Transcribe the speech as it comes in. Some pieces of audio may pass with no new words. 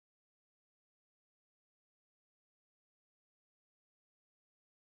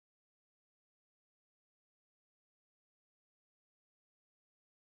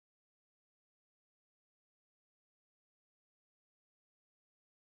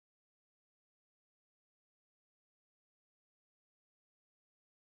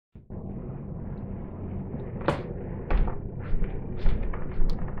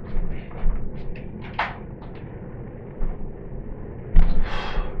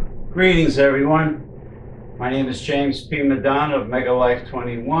Greetings, everyone. My name is James P. Madonna of Mega Life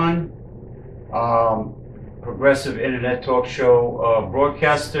 21, progressive internet talk show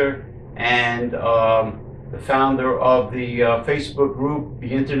broadcaster, and the founder of the Facebook group,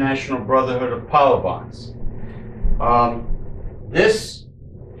 the International Brotherhood of Power Bonds. This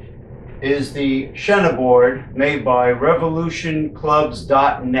is the Shena board made by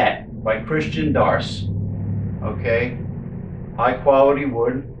revolutionclubs.net by Christian Darce. Okay, high quality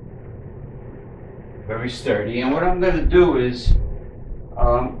wood, very sturdy. And what I'm going to do is,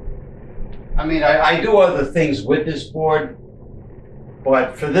 I do other things with this board,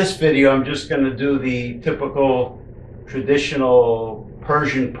 but for this video I'm just going to do the typical traditional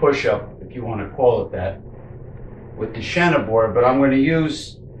Persian push-up, if you want to call it that, with the Shena board. But I'm going to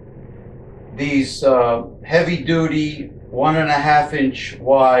use these heavy-duty 1.5 inch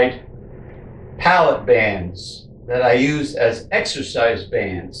wide pallet bands that I use as exercise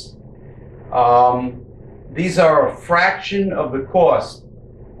bands. These are a fraction of the cost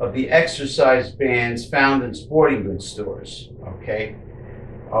of the exercise bands found in sporting goods stores. Okay,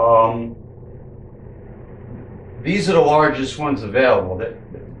 these are the largest ones available.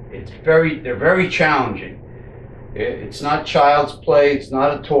 They're very challenging. It's not child's play. It's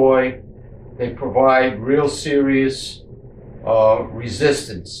not a toy. They provide real serious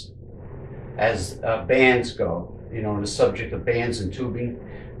resistance as bands go, on the subject of bands and tubing.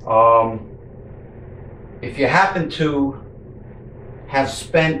 If you happen to have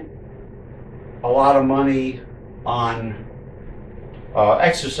spent a lot of money on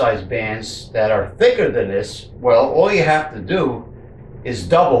exercise bands that are thicker than this, well, all you have to do is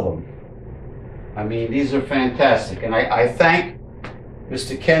double them. I mean, these are fantastic. And I thank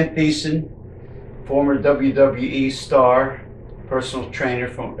Mr. Ken Thiessen, former WWE star, personal trainer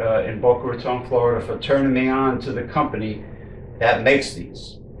from in Boca Raton, Florida, for turning me on to the company that makes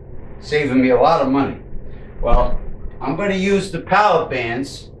these, saving me a lot of money. Well, I'm going to use the pallet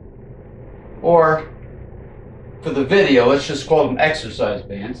bands, or for the video, let's just call them exercise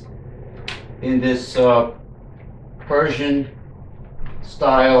bands, in this Persian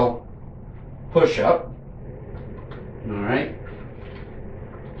style push-up. All right.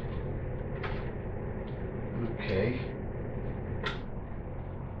 Okay.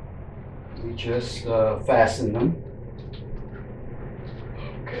 We just fasten them.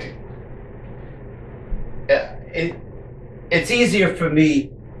 Okay. It's easier for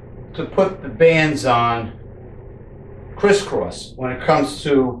me to put the bands on crisscross when it comes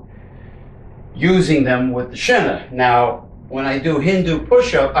to using them with the Shena. Now, when I do Hindu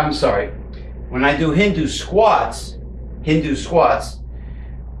push-up, when I do Hindu squats,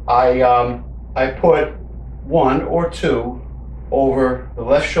 I put one or two over the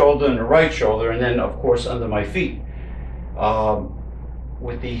left shoulder and the right shoulder, and then of course under my feet.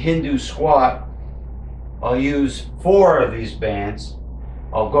 With the Hindu squat, I'll use 4 of these bands.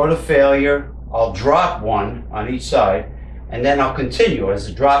 I'll go to failure, I'll drop one on each side, and then I'll continue as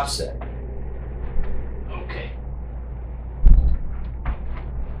a drop set. Okay.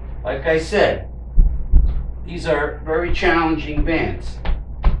 Like I said, these are very challenging bands.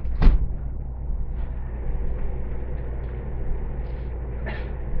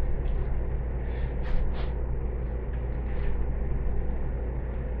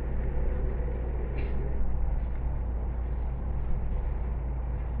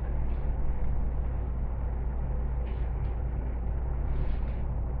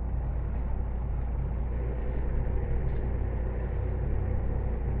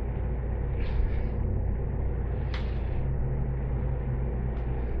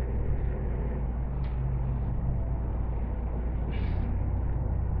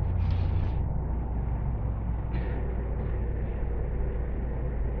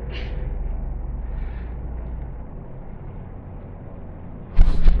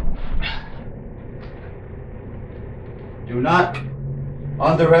 Do not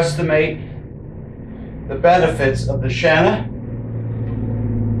underestimate the benefits of the Shena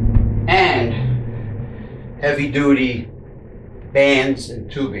and heavy-duty bands and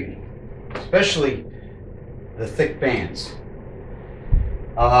tubing, especially the thick bands.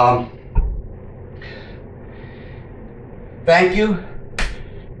 Thank you,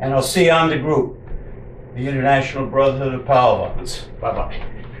 and I'll see you on the group, the International Brotherhood of Power Bonds. Bye-bye.